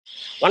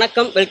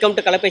வணக்கம், welcome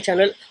to கலப்பை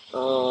channel.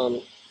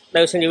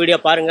 தயவு செஞ்சு வீடியோ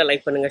பாருங்கள்,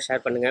 லைக் பண்ணுங்கள்,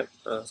 ஷேர் பண்ணுங்கள்,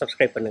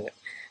 சப்ஸ்கிரைப் பண்ணுங்கள்.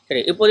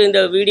 சரி, இப்போது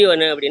இந்த வீடியோ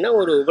என்ன அப்படின்னா,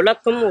 ஒரு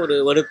விளக்கம், ஒரு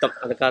வருத்தம்.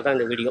 அதுக்காக தான்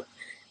இந்த வீடியோ.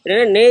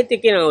 ஏன்னா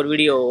நேற்றுக்கே நான் ஒரு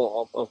வீடியோ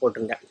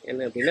போட்டிருந்தேன்.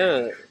 என்ன அப்படின்னா,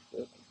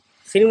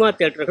 சினிமா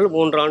தியேட்டர்கள்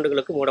 3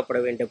 ஆண்டுகளுக்கு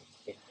மூடப்பட வேண்டும்.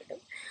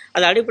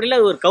 அது அடிப்படையில்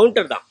அது ஒரு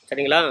கவுண்டர் தான்.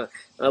 சரிங்களா?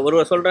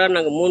 ஒருவர் சொல்கிறார்,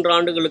 நாங்கள் 3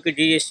 ஆண்டுகளுக்கு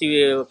ஜிஎஸ்டி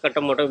கட்ட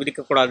மாட்டோம்,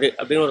 விதிக்கக்கூடாது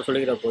அப்படின்னு ஒரு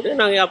சொல்லுகிற போது,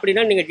 நாங்கள்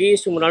அப்படின்னா நீங்கள்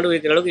ஜிஎஸ்டி 3 ஆண்டு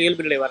விதிக்கிற அளவுக்கு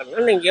இயல்பு நிலை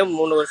வரணும்னா நீங்கள் ஏன்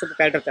 3 வருஷத்துக்கு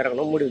தேட்டர்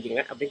திறக்கணும், மூடி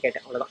வைக்கிங்க அப்படின்னு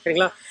கேட்டேன். அவ்வளோதான்.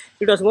 சரிங்களா?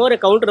 It was more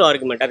counter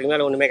argument. அதுக்கு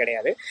மேலே ஒன்றுமே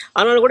கிடையாது.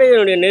 அதனால கூட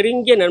என்னுடைய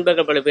நெருங்கிய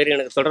நண்பர்கள் பல பேர்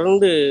எனக்கு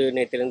தொடர்ந்து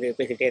நேற்றிலிருந்து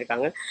பேசிகிட்டே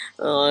இருக்காங்க.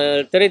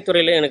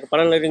 திரைத்துறையில் எனக்கு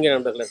பல நெருங்கிய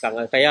நண்பர்கள்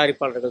இருக்காங்க,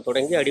 தயாரிப்பாளர்கள்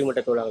தொடங்கி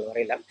அடிமட்ட தொழிலாளர்கள்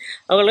வரையில்.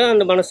 அவர்களும்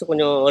அந்த மனசு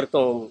கொஞ்சம்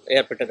வருத்தம்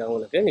ஏற்பட்டது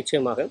அவங்களுக்கு.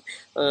 நிச்சயமாக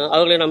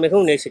அவர்களை நான்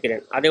மிகவும்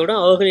நேசிக்கிறேன். அதை விட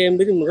அவர்கள்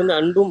என்பது மிகுந்த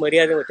அன்பும்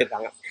மரியாதையும்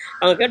வச்சுருக்காங்க.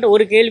 அவங்க கேட்ட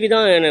ஒரு கேள்வி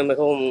தான் என்னை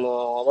மிகவும்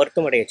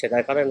வருத்தம் அடையச்சது.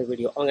 அதுக்காக இந்த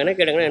வீடியோ. அவங்க என்ன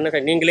கேட்டாங்கன்னா, என்ன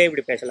சார் நீங்களே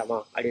இப்படி பேசலாமா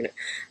அப்படின்னு.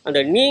 அந்த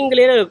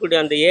நீங்களே இருக்கக்கூடிய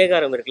அந்த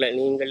ஏகாரம் இருக்குல்ல,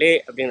 நீங்களே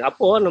அப்படின்னு,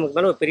 அப்போது நமக்கு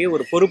மேலே ஒரு பெரிய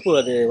ஒரு பொறுப்பு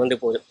அது வந்து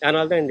போகுது.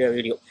 அதனால தான் இந்த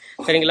வீடியோ.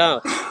 சரிங்களா?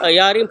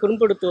 யாரையும்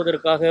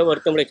புண்படுத்துவதற்காக,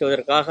 வருத்தம்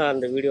அளிக்குவதற்காக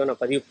அந்த வீடியோ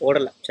நான் பதிவு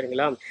போடலை.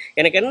 சரிங்களா?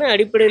 எனக்கு என்ன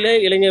அடிப்படையில்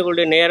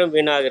இளைஞர்களுடைய நேரம்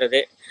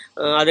வீணாகிறது,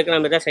 அதுக்கு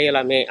நம்ம எதாவது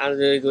செய்யலாமே,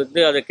 இது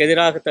வந்து அதுக்கு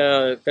எதிராக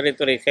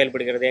திரைத்துறை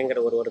செயல்படுகிறதேங்கிற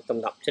ஒரு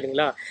வருத்தம் தான்.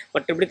 சரிங்களா?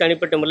 மற்றபடி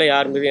தனிப்பட்ட முறையில்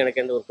யார் மீது எனக்கு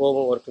எந்த ஒரு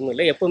கோபம் வருத்தமும்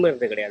இல்லை, எப்பவுமே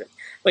இருந்தது கிடையாது.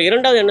 இப்போ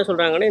இரண்டாவது என்ன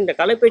சொல்கிறாங்கன்னா, இந்த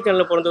கலைப்பை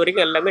சேனலை பொறுத்த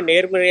வரைக்கும் எல்லாமே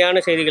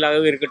நேர்மறையான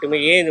செய்திகளாகவே இருக்கட்டுமே,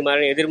 ஏன் இது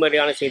மாதிரி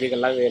எதிர்மறையான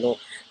செய்திகள்லாம் வேணும்?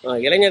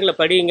 இளைஞர்களை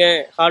படிங்க,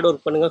 ஹார்ட்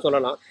ஒர்க் பண்ணுங்க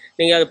சொல்லலாம்,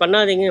 நீங்கள் அது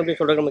பண்ணாதீங்க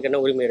அப்படின்னு சொல்கிறது நமக்கு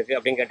என்ன உரிமை இருக்குது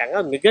அப்படின்னு கேட்டாங்க.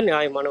 அது மிக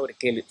நியாயமான ஒரு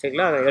கேள்வி.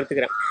 சரிங்களா? அதை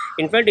எடுத்துக்கிறேன்.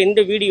 இன்ஃபேக்ட்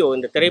இந்த வீடியோ,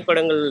 இந்த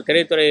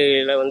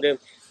திரைத்துறையில் வந்து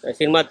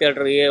சினிமா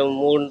தியேட்டர்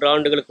 3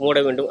 ஆண்டுகளுக்கு மூட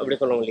வேண்டும் அப்படி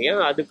சொல்லுவோம் இல்லையா,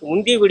 அதுக்கு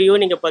முந்தைய வீடியோ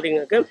நீங்கள்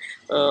பார்த்தீங்கன்னாக்க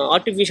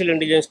ஆர்டிஃபிஷியல்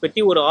இன்டெலிஜென்ஸ் பற்றி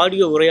ஒரு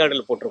ஆடியோ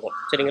உரையாடல் போட்டிருக்கோம்.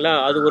 சரிங்களா?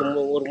 அது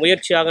ஒரு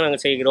முயற்சியாக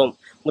நாங்கள் செய்கிறோம்,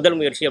 முதல்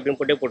முயற்சி அப்படின்னு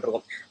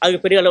போட்டிருக்கோம்.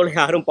 அதுக்கு பெரிய அளவில்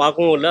யாரும்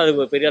பார்க்கவும் இல்லை,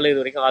 அதுக்கு பெரிய அளவு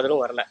இது வரைக்கும்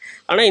ஆதரவும் வரல.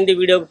 ஆனால் இந்த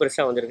வீடியோவுக்கு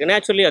பெருசாக வந்திருக்கு.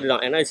 நேச்சுரலி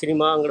அதுதான். ஏன்னா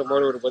சினிமாங்கிற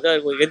போது வரும்போது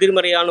அது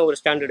எதிர்மறையான ஒரு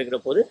ஸ்டாண்ட் எடுக்கிற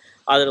போது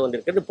ஆதரவு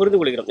வந்திருக்கு. அது புரிந்து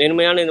கொள்கிறோம்.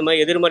 இந்த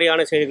மாதிரி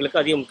எதிர்மறையான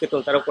செய்திகளுக்கு அதிக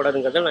முக்கியத்துவம்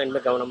தரக்கூடாதுங்கிறத நான்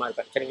இன்னும் கவனமாக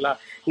இருப்பேன். சரிங்களா?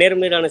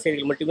 நேர்மையான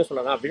செய்திகள் மட்டுமே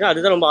சொல்லலாம் அப்படின்னா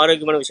அதுதான் ரொம்ப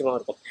ஆரோக்கியமான விஷயமா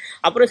இருக்கும்.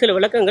 அப்புறம் சில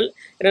விளக்கங்கள்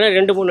என்னென்னா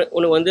 2-3.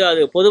 ஒன்று வந்து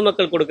அது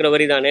பொதுமக்கள் கொடுக்குற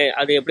வரி தானே,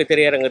 அது எப்படி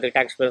திரையரங்கத்துக்கு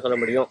டேக்ஸ் பேர் சொல்ல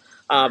முடியும்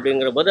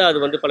அப்படிங்கிற போது அது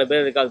வந்து பல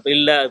பேர் அதுக்கு அது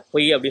இல்லை,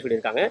 பொய் அப்படின்னு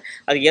சொல்லியிருக்காங்க.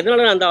 அது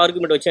எதனால நான் அந்த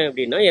ஆர்குமெண்ட் வச்சேன்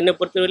அப்படின்னா, என்னை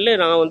பொறுத்தவரையில்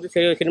நான் வந்து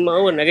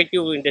சினிமாவை ஒரு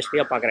நெகட்டிவ்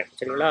இண்டஸ்ட்ரியாக பார்க்குறேன்.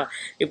 சரிங்களா?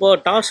 இப்போது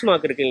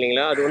டாஸ்மாக் இருக்குது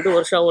இல்லைங்களா, அது வந்து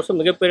வருஷம்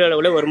மிகப்பெரிய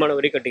அளவில் வருமான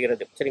வரி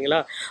கட்டுகிறது.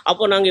 சரிங்களா?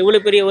 அப்போ நாங்கள்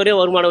இவ்வளோ பெரிய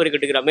வருமான வரி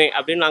கட்டுக்கிறோமே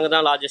அப்படின்னு, நாங்கள்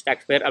தான் லார்ஜஸ்ட்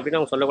டேக்ஸ் பேர் அப்படின்னு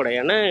அவங்க சொல்லக்கூடாது.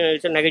 ஏன்னா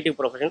it's negative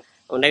profession,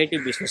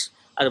 negative business.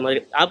 அது மாதிரி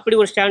அப்படி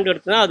ஒரு ஸ்டாண்ட்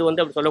எடுத்துனா அது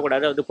வந்து அப்படி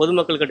சொல்லக்கூடாது, அது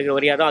பொதுமக்கள் கட்டுக்கிற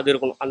வரியாக தான் அது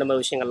இருக்கணும், அந்த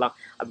மாதிரி விஷயங்கள்லாம்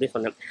அப்படின்னு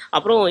சொன்னேன்.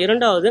 அப்புறம்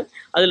இரண்டாவது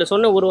அதில்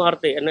சொன்ன ஒரு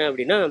வார்த்தை என்ன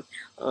அப்படின்னா,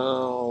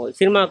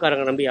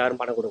 சினிமாக்காரங்க நம்பி யாரும்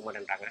பணம் கொடுக்க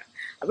மாட்டேன்றாங்க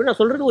அப்படின்னு நான்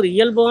சொல்கிறது ஒரு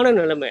இயல்பான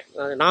நிலைமை.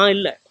 நான்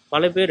இல்லை,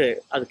 பல பேர்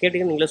அது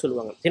கேட்டிங்கன்னு நீங்களே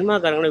சொல்லுவாங்க,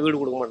 சினிமாக்காரங்கன்னா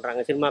வீடு கொடுக்க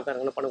மாட்டாங்க,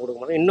 சினிமாக்காரங்கன்னா பணம் கொடுக்க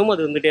மாட்டாங்க. இன்னமும்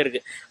அது வந்துகிட்டே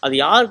இருக்குது. அது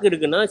யாருக்கு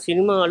இருக்குன்னா,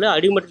 சினிமாவில்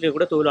அடிமட்டத்தில்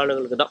கூட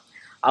தொழிலாளர்களுக்கு தான்.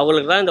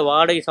 அவங்களுக்கு தான் இந்த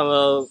வாடகை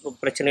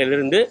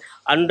பிரச்சனையிலிருந்து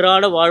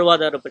அன்றாட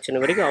வாழ்வாதார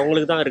பிரச்சனை வரைக்கும்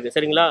அவங்களுக்கு தான் இருக்குது.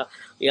 சரிங்களா?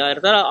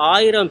 யாராவது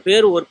 1000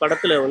 பேர் ஒரு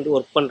படத்தில் வந்து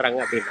ஒர்க் பண்ணுறாங்க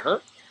அப்படின்னா,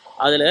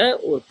 அதில்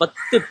ஒரு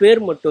 10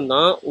 பேர்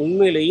மட்டும்தான்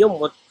உண்மையிலேயே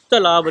மொத்த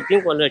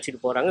லாபத்தையும்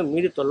கொள்ளடிச்சிட்டு போகிறாங்க.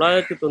 மீதி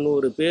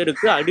 990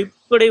 பேருக்கு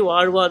அடிப்படை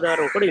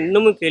வாழ்வாதாரம் கூட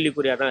இன்னமும்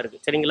கேள்விக்குறியாக தான்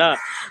இருக்குது. சரிங்களா?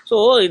 ஸோ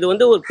இது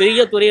வந்து ஒரு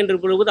பெரிய துறை என்று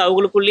பொழுது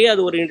அவங்களுக்குள்ளேயே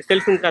அது ஒரு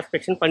செல்ஃப்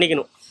இன்ட்ராஸ்பெக்ஷன்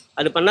பண்ணிக்கணும்.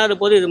 அது பண்ணாத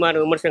போது இது மாதிரி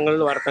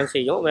விமர்சனங்கள் வரத்தான்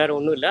செய்யும். வேறு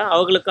ஒன்றும் இல்லை.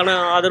 அவங்களுக்கான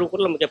ஆதரவு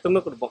கூட நமக்கு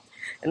எப்பவுமே கொடுப்போம்.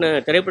 ஏன்னா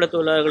திரைப்பட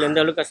தொழிலாளர்கள் எந்த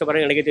அளவுக்கு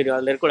கஷ்டப்படுறாங்க எனக்கே தெரியும்.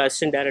 அதில் இருக்கிற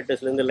அசிஸ்டன்ட்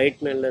டைரக்டர்ஸ்லேருந்து,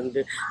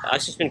 லைட்மேன்லேருந்து,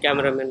 அசிஸ்டன்ட்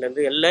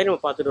கேமராமேன்லேருந்து எல்லாரும்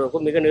நம்ம பார்த்துட்டு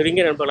இருக்கோம். மிக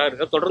நெருங்கிய நண்பர்களாக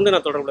இருக்கேன். தொடர்ந்து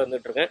நான் தொடர்பில்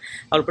வந்துட்டுருக்கேன்.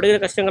 அவள் படுகிற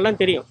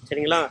கஷ்டங்கள்லாம் தெரியும்.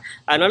 சரிங்களா?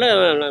 அதனால்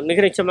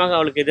மிக நிச்சயமாக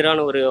அவளுக்கு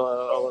எதிரான ஒரு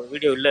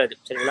வீடியோ இல்லை அது.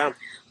 சரிங்களா?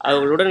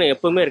 அவங்களோட நான்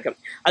எப்போவுமே இருக்கேன்.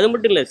 அது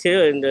மட்டும் இல்லை,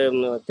 இந்த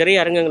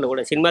திரையரங்கங்களில்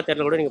கூட, சினிமா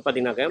திரையில் கூட நீங்கள்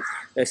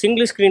பார்த்தீங்கன்னாக்கா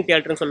சிங்கிள் ஸ்க்ரீன்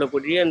தியேட்டர்னு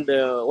சொல்லக்கூடிய இந்த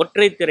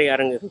ஒற்றை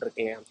திரையரங்குகள்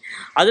இருக்குங்க,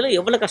 அதில்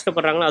எவ்வளோ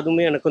கஷ்டப்படுறாங்களோ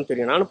அதுவுமே எனக்கும்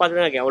தெரியும். நானும்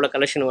பார்த்துதான் எவ்வளோ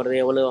கலெக்ஷன் வருது,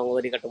 எவ்வளோ அவங்க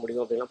வரி கட்ட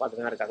முடியும் அப்படின்லாம்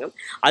பார்த்து தான் இருக்காங்க.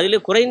 அதில்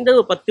குறைந்த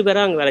 10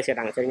 பேராக அங்கே வேலை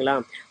செய்கிறாங்க. சரிங்களா?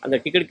 அந்த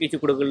டிக்கெட்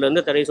கீச்சு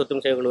கொடுக்கலேருந்து தடை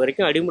சொத்தும் செய்வர்கள்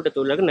வரைக்கும் அடிமட்ட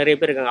தொழிலாளர்கள் நிறைய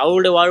பேர் இருக்காங்க.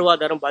 அவங்களுடைய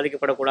வாழ்வாதாரம்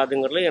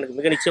பாதிக்கப்படக்கூடாதுங்கிறதுல எனக்கு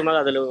மிக நிச்சயமாக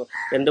அதில்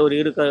எந்த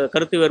ஒரு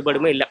கருத்து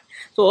வேறுபாடுமே இல்லை.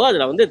 ஸோ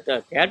அதில் வந்து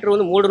தியேட்டர்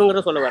வந்து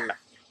மூடணுங்கிறத சொல்ல வரல.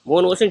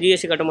 3 வருஷம்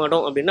ஜிஎஸ்டி கட்ட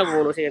மாட்டோம் அப்படின்னா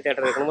 3 வருஷம்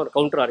தேட்டர் இருக்கணும், ஒரு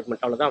கவுண்டர்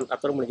ஆர்குமெண்ட். அவ்வளோதான்,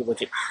 அப்புறம் முடிஞ்சு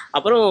போச்சு.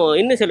 அப்புறம்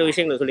இன்னும் சில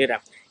விஷயங்களை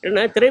சொல்லிடுறேன்.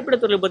 ஏன்னா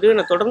திரைப்படத்துறை பற்றி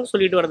நான் தொடர்ந்து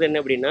சொல்லிட்டு வர்றது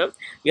என்ன அப்படின்னா,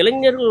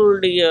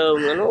 இளைஞர்களுடைய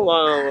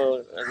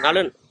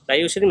நலன்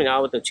தயவு செய்து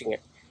ஞாபகத்தை வச்சுங்க.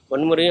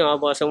 வன்முறையும்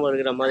ஆபாசம்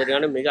வருகிற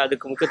மாதிரியான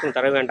அதுக்கு முக்கியத்துவம்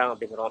தர வேண்டாம்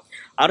அப்படிங்கிறோம்.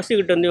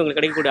 அரசுகிட்ட வந்து இவங்களுக்கு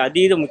கிடைக்கக்கூடிய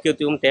அதீத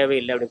முக்கியத்துவம்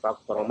தேவையில்லை அப்படின்னு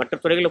பார்க்க போகிறோம். மற்ற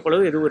துறைகளை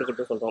போலவே எதுவும்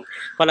இருக்கட்டும் சொல்கிறோம்.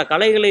 பல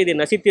கலைகளை இது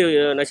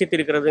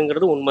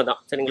நசித்திருக்கிறதுங்கிறது உண்மை தான்.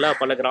 சரிங்களா?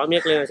 பல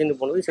கிராமிய கலை நசிந்து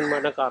போனது சினிமா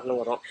தான் காரணம்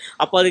வரும்.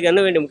 அப்போ அதுக்கு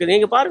என்ன வேண்டிய முக்கியம்?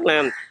 நீங்கள்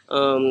பாருங்களேன்,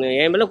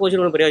 என் மேலே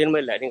கோச்சில் ஒன்றும்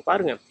பிரயோஜனமே இல்லை. நீங்கள்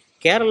பாருங்கள்,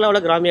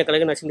 கேரளாவில் கிராமிய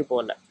கலைகள் நசிந்து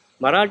போகல,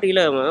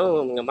 மராட்டியில்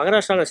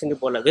மகாராஷ்டிராவில் நசிந்து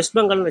போகல, வெஸ்ட்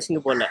பெங்கால்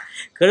நசிந்து போகல,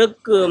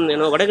 கிழக்கு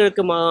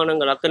வடகிழக்கு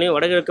மாகாணங்கள் அத்தனையும்,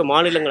 வடகிழக்கு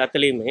மாநிலங்கள்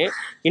அத்தனையுமே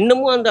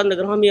இன்னமும் அந்த அந்த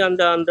கிராமிய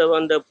அந்த அந்த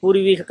அந்த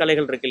பூர்வீக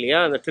கலைகள் இருக்கு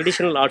இல்லையா, அந்த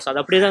ட்ரெடிஷ்னல் ஆர்ட்ஸ்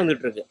அது அப்படியே தான்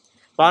வந்துட்டு இருக்கு.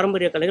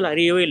 பாரம்பரிய கலைகள்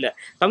அறியவே இல்லை.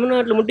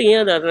 தமிழ்நாட்டில் மட்டும் ஏன்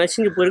அதை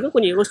நசிஞ்சு போயிருக்கு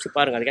கொஞ்சம் யோசிச்சு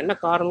பாருங்கள், அதுக்கு என்ன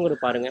காரணம்னு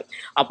பாருங்கள்.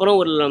 அப்புறம்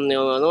ஒரு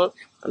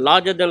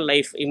லார்ஜர் தென்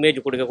லைஃப் இமேஜ்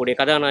கொடுக்கக்கூடிய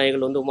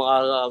கதாநாயகர்கள் வந்து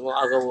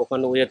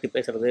உட்காந்து உயர்த்தி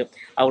பேசுறது,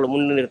 அவளை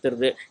முன்னு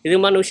நிறுத்துறது, இது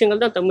மாதிரி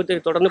விஷயங்கள் தான் தமிழ்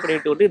திரை தொடர்ந்து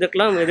பண்ணிட்டு விட்டு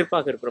இதற்கெல்லாம்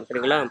எதிர்பார்க்க இருக்கிறோம்.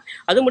 சரிங்களா?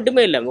 அது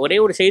மட்டுமே இல்லை, ஒரே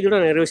ஒரு செய்தியோட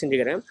நிறைவு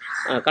செஞ்சுக்கிறேன்.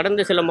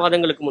 கடந்த சில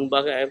மாதங்களுக்கு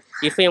முன்பாக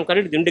இஃப்ஐஎம்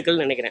கரெக்ட்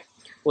திண்டுக்கல்னு நினைக்கிறேன்,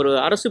 ஒரு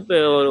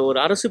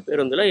அரசு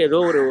பேருந்தில் ஏதோ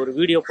ஒரு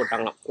வீடியோ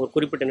போட்டாங்களாம், ஒரு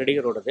குறிப்பிட்ட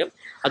நடிகரோடது.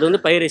 அது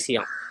வந்து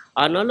பைரசியாம்.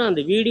 அதனால்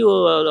அந்த வீடியோ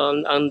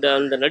அந்த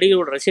அந்த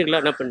நடிகரோட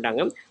ரசிகர்களாக என்ன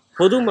பண்ணிட்டாங்க,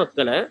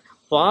 பொதுமக்களை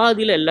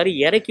பாதியில் எல்லாரும்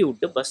இறக்கி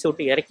விட்டு, பஸ்ஸை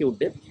விட்டு இறக்கி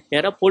விட்டு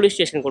நேராக போலீஸ்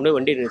ஸ்டேஷன் கொண்டு போய்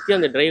வண்டி நிறுத்தி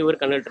அந்த டிரைவர்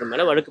கண்டக்டர்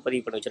மேலே வழக்கு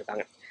பதிவு பண்ணி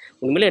வச்சுருக்காங்க.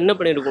 உண்மையிலே என்ன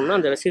பண்ணியிருக்கணும்னா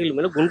அந்த ரசிகர்கள்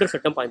மேலே குண்டர்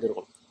சட்டம்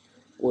பாய்ந்திருக்கும்.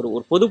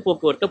 ஒரு பொது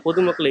போக்குவரத்தை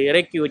பொதுமக்களை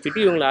இறக்கி வச்சுட்டு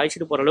இவங்களை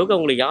அழைச்சிட்டு போகிற அளவுக்கு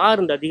அவங்களுக்கு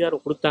யார் இந்த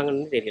அதிகாரம்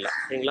கொடுத்தாங்கன்னு தெரியல.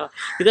 சரிங்களா?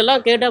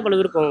 இதெல்லாம் கேட்டால் பல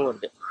விருப்பம்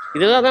வருது.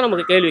 இதெல்லாம் தான்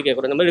நமக்கு கேள்வி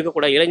கேட்குறோம். இந்த மாதிரி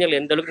இருக்கக்கூடாது, இளைஞர்கள்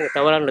எந்த அளவுக்கு நீங்கள்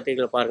தவறான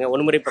நடத்தைகளை பாருங்கள்,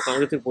 ஒன்றுமுறை பக்கம்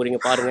எடுத்துட்டு போகிறீங்க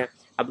பாருங்கள்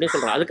அப்படின்னு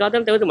சொல்கிறேன். அதுக்காக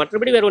தான் தவிர்த்து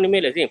மற்றபடி வேறு ஒன்றுமே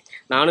இல்லை.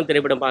 நானும்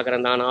திரைப்படம்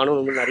பார்க்குறேன் தான், நானும்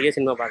வந்து நிறைய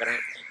சினிமா பார்க்குறேன்.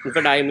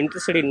 In fact I am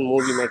interested in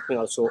movie making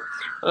also.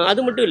 அது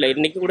மட்டும் இல்லை,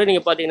 இன்றைக்கி கூட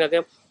நீங்கள்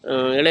பார்த்தீங்கன்னாக்க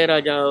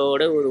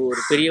இளையராஜாவோட ஒரு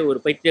பெரிய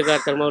ஒரு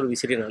பைத்தியகாரத்தனமாக ஒரு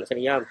விசிறி நான்.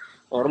 சரியா?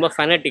 ரொம்ப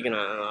ஃபேனட்டிக்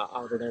நான்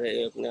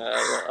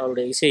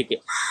அவருடைய இசைக்கு.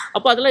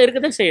 அப்போ அதெல்லாம் இருக்க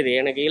தான் செய்யுது.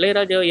 எனக்கு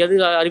இளையராஜா எது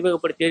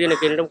அறிமுகப்படுத்தியது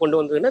எனக்கு என்னிடம் கொண்டு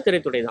வந்ததுன்னா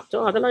திரைத்துறை தான். ஸோ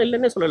அதெல்லாம்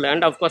இல்லைன்னு சொல்லலை.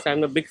 And of course I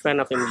am a big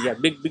fan of MGR,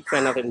 big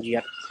fan of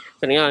MGR.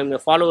 சரியா? I am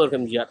a follower of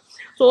MGR.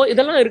 So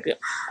இதெல்லாம் இருக்குது.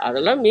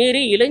 அதெல்லாம்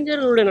மீறி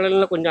இளைஞர்களுடைய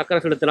நலனில் கொஞ்சம் அக்கறை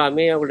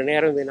செலுத்தலாமே, அவங்களுடைய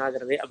நேரம்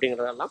வீணாகிறது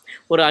அப்படிங்கிறதெல்லாம்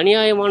ஒரு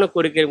அநியாயமான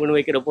கோரிக்கை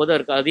முன்வைக்கிற போது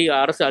அதற்கு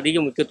அரசு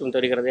அதிக முக்கியத்துவம்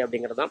தருகிறது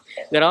அப்படிங்கிறதான்.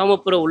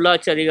 கிராமப்புற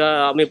உள்ளாட்சி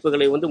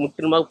அமைப்புகளை வந்து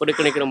முற்றிலுமாக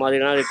புறக்கணிக்கிற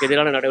மாதிரியான அதுக்கு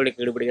எதிரான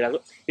நடவடிக்கை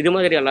ஈடுபடுகிறார்கள். இது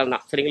மாதிரி எல்லாம்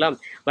தான். சரிங்களா?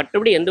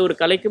 மற்றபடி எந்த ஒரு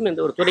கலைக்கும்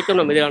எந்த ஒரு துறைக்கும்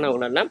நம்ம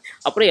எதிரானவங்க இல்லை.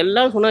 அப்புறம்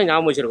எல்லாம் சொன்னால்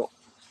ஞாபகம் வச்சுருக்கோம்,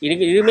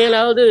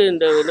 இதுமேலாவது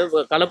இந்த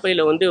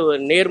கலப்பையில் வந்து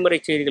நேர்மறை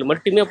செய்திகள்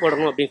மட்டுமே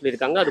போடணும் அப்படின்னு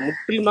சொல்லியிருக்காங்க. அது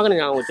முற்றிலுமாக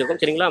ஞாபகம்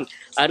வச்சுருக்கோம். சரிங்களா?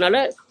 அதனால்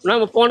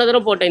நம்ம போன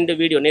தடவை போட்ட இந்த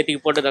வீடியோ,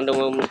 நேற்றுக்கு போட்டது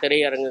அந்த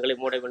திரையரங்குகளை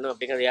மூட வேண்டும்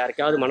அப்படிங்கிறது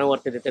யாருக்காவது மன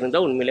வருத்தத்தை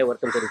தெரிந்தால் உண்மையிலே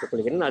வருத்தம் தெரிவித்துக்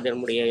கொள்கிறேன். அது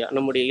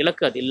நம்முடைய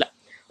இலக்கு அது இல்லை,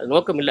 அது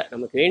நோக்கம் இல்லை.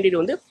 நமக்கு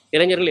வேண்டியது வந்து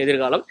இளைஞர்கள்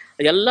எதிர்காலம்.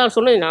 அது எல்லாரும்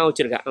சொன்ன ஞாபகம்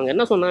வச்சுருக்கேன். அவங்க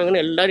என்ன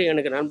சொன்னாங்கன்னு எல்லாரும்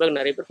எனக்கு நண்பர்கள்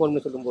நிறைய பேர் ஃபோன்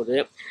பண்ணி சொல்லும்போது,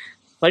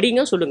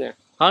 படிங்க சொல்லுங்கள்,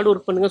 ஹார்ட்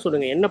ஒர்க் பண்ணுங்க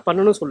சொல்லுங்கள், என்ன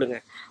பண்ணணும்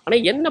சொல்லுங்கள்,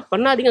 ஆனால் என்ன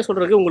பண்ணாதீங்க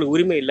சொல்கிறதுக்கு உங்களுக்கு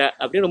உரிமை இல்லை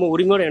அப்படின்னு ரொம்ப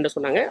உரிமையோடு என்ன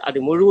சொன்னாங்க. அது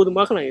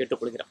முழுவதுமாக நான்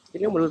ஏற்றுக்கொள்கிறேன்.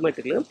 சரிங்களா? முழுவதுமாக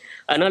ஏற்றுக்கொள்கிறேன்.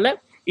 அதனால்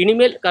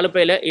இனிமேல்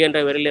கலப்பையில்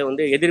என்ற வரையில்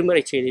வந்து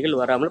எதிர்மறை செய்திகள்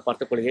வராமல்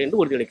பார்த்துக்கொள்கிறேன்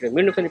என்று உறுதியளிக்கிறேன்.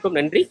 மீண்டும் சந்திப்போம்.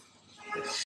 நன்றி.